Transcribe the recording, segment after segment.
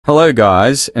Hello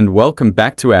guys, and welcome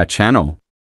back to our channel.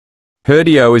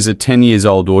 Herdio is a 10 years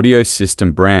old audio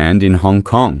system brand in Hong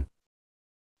Kong,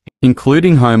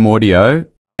 including home audio,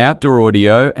 outdoor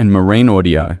audio and marine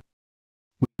audio.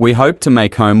 We hope to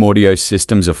make home audio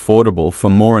systems affordable for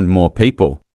more and more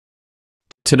people.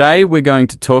 Today we're going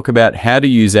to talk about how to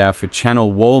use our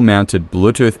 4-channel wall-mounted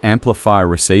Bluetooth amplifier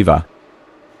receiver.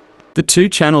 The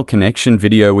 2-channel connection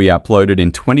video we uploaded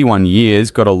in 21 years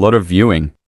got a lot of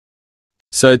viewing.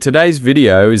 So today's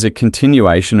video is a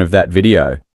continuation of that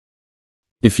video.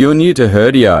 If you're new to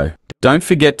Herdio, don't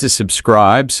forget to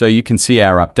subscribe so you can see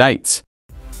our updates.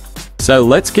 So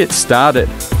let's get started.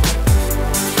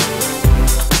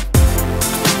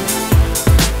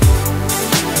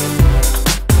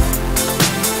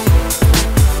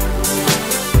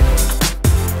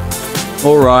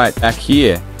 Alright, back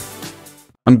here.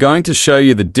 I'm going to show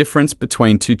you the difference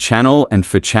between 2-channel and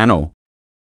 4-channel.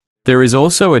 There is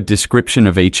also a description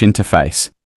of each interface.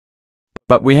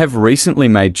 But we have recently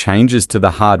made changes to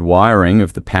the hard wiring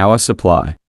of the power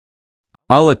supply.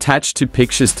 I'll attach 2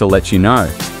 pictures to let you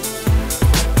know.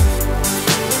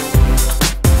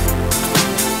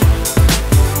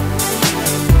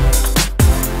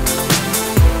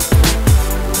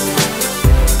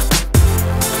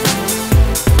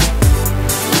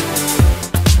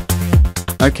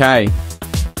 Okay.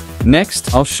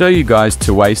 Next, I'll show you guys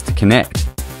 2 ways to connect.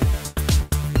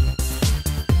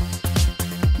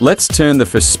 Let's turn the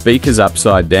 4 speakers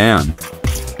upside down.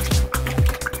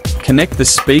 Connect the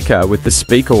speaker with the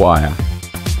speaker wire.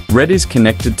 Red is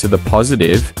connected to the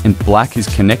positive and black is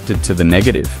connected to the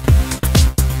negative.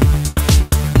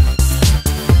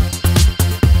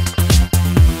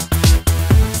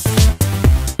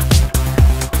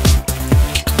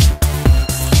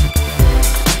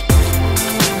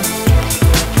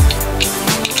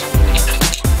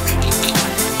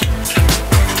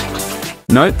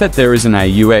 Note that there is an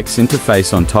AUX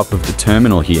interface on top of the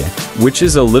terminal here, which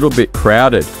is a little bit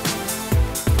crowded.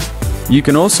 You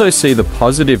can also see the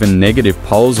positive and negative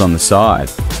poles on the side.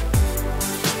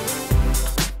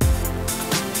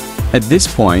 At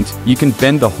this point, you can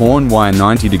bend the horn wire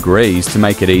 90 degrees to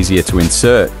make it easier to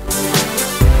insert.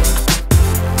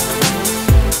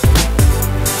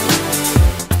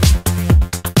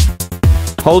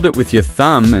 Hold it with your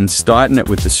thumb and tighten it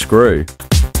with the screw.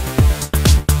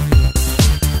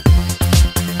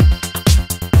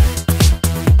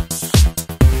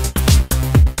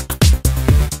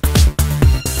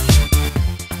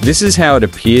 This is how it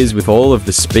appears with all of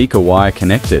the speaker wire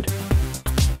connected.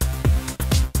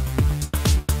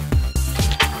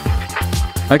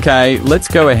 Okay, let's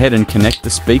go ahead and connect the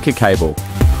speaker cable.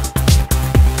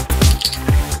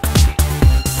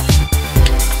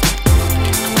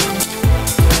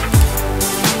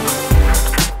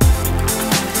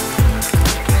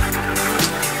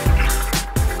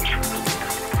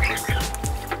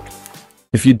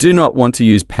 If you do not want to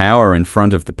use power in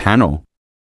front of the panel,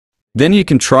 then you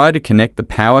can try to connect the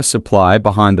power supply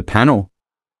behind the panel.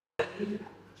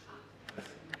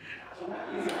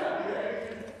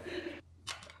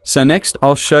 So next,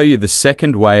 I'll show you the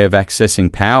second way of accessing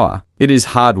power. It is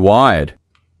hardwired.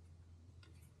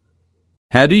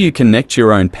 How do you connect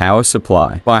your own power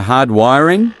supply? By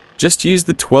hardwiring, just use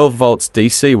the 12 volts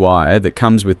DC wire that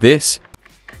comes with this.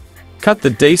 Cut the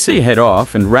DC head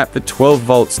off and wrap the 12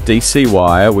 volts DC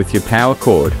wire with your power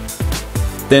cord.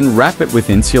 Then wrap it with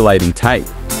insulating tape.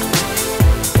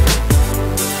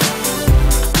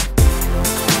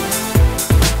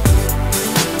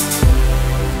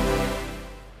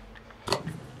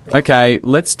 Okay,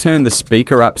 let's turn the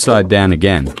speaker upside down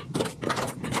again.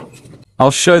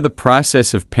 I'll show the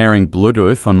process of pairing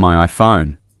Bluetooth on my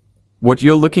iPhone. What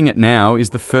you're looking at now is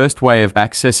the first way of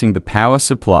accessing the power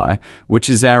supply, which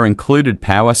is our included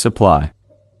power supply.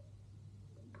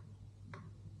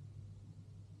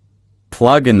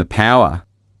 Plug in the power.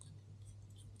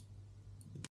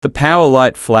 The power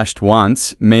light flashed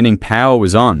once, meaning power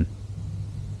was on.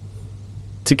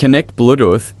 To connect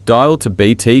Bluetooth, dial to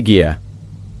BT gear.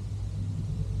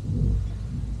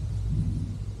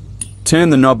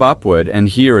 Turn the knob upward and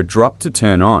hear a drop to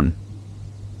turn on.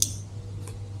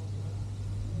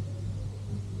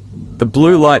 The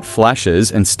blue light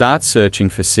flashes and starts searching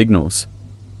for signals.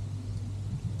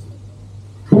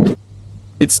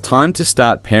 It's time to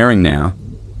start pairing now.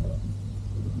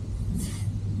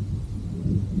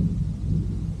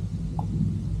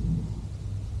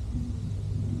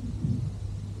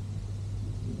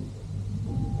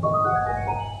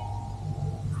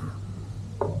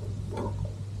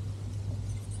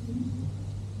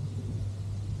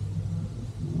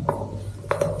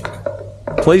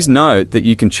 Please note that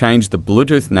you can change the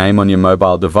Bluetooth name on your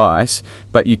mobile device,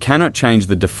 but you cannot change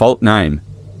the default name.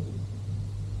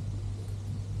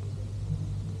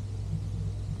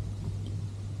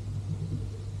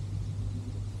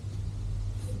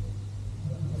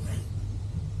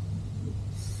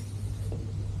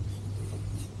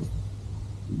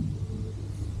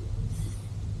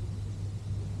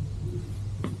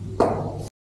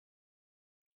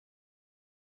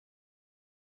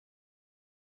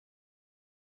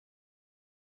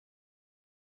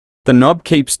 The knob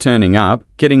keeps turning up,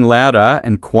 getting louder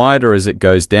and quieter as it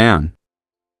goes down.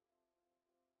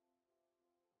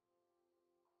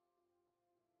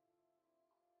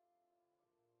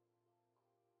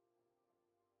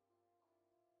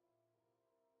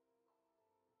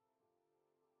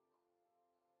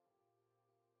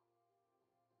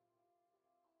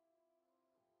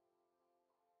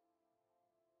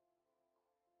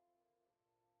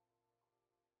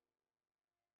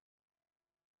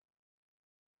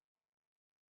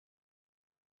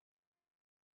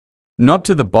 Knob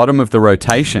to the bottom of the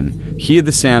rotation, hear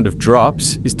the sound of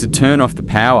drops, is to turn off the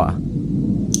power.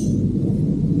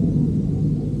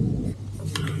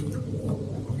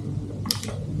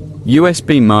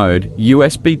 USB mode,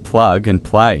 USB plug and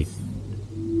play.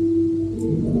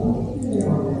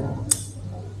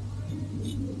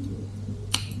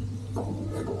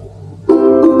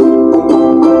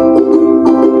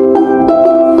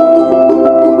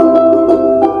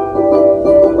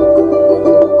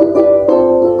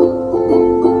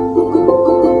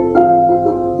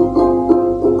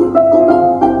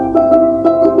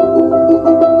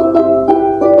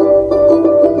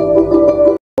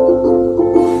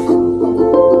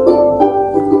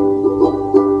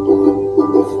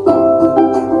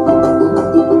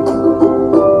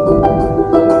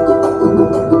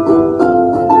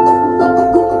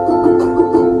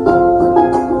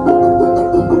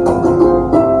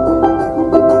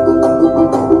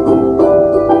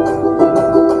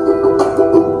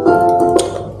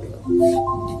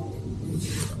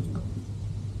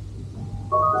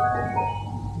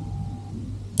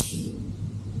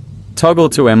 Toggle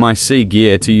to MIC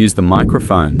gear to use the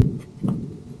microphone.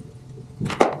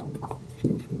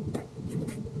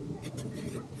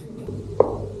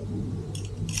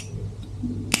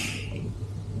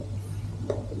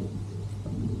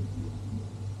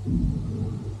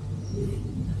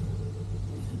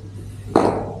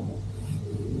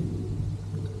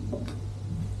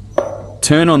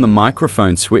 Turn on the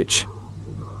microphone switch.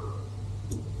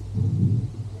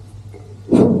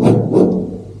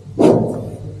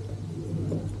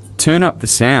 Turn up the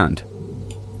sound.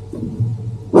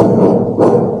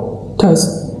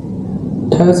 Test.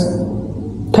 Test.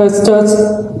 Test, test.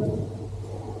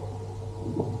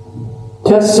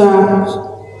 Test sound.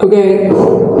 Okay.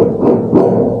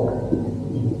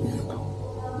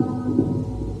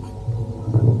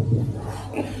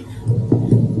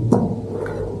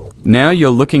 Now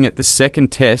you're looking at the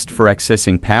second test for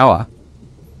accessing power.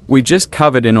 We just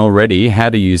covered in already how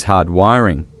to use hard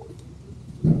wiring.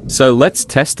 So let's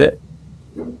test it.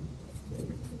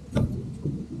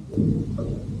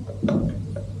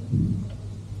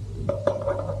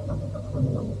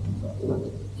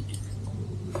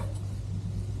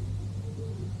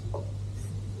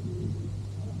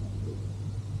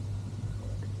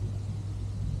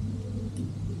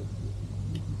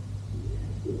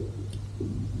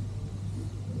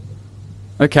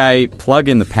 Okay, plug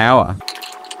in the power.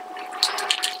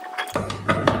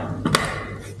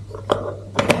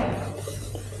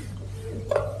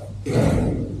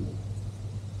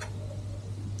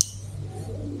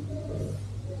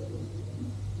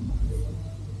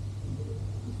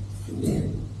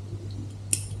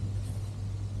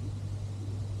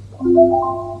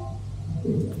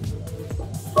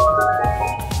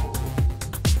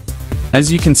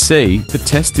 As you can see, the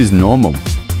test is normal.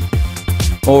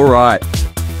 Alright,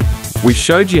 we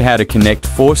showed you how to connect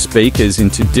 4 speakers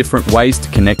into different ways to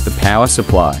connect the power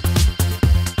supply.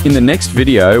 In the next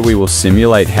video, we will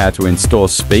simulate how to install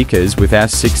speakers with our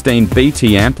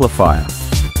 16BT amplifier.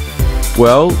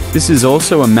 Well, this is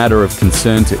also a matter of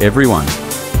concern to everyone.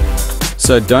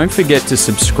 So don't forget to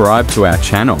subscribe to our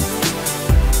channel.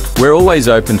 We're always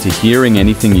open to hearing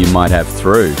anything you might have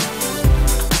through.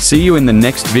 See you in the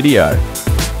next video.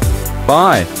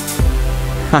 Bye!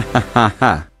 Ha ha ha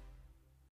ha.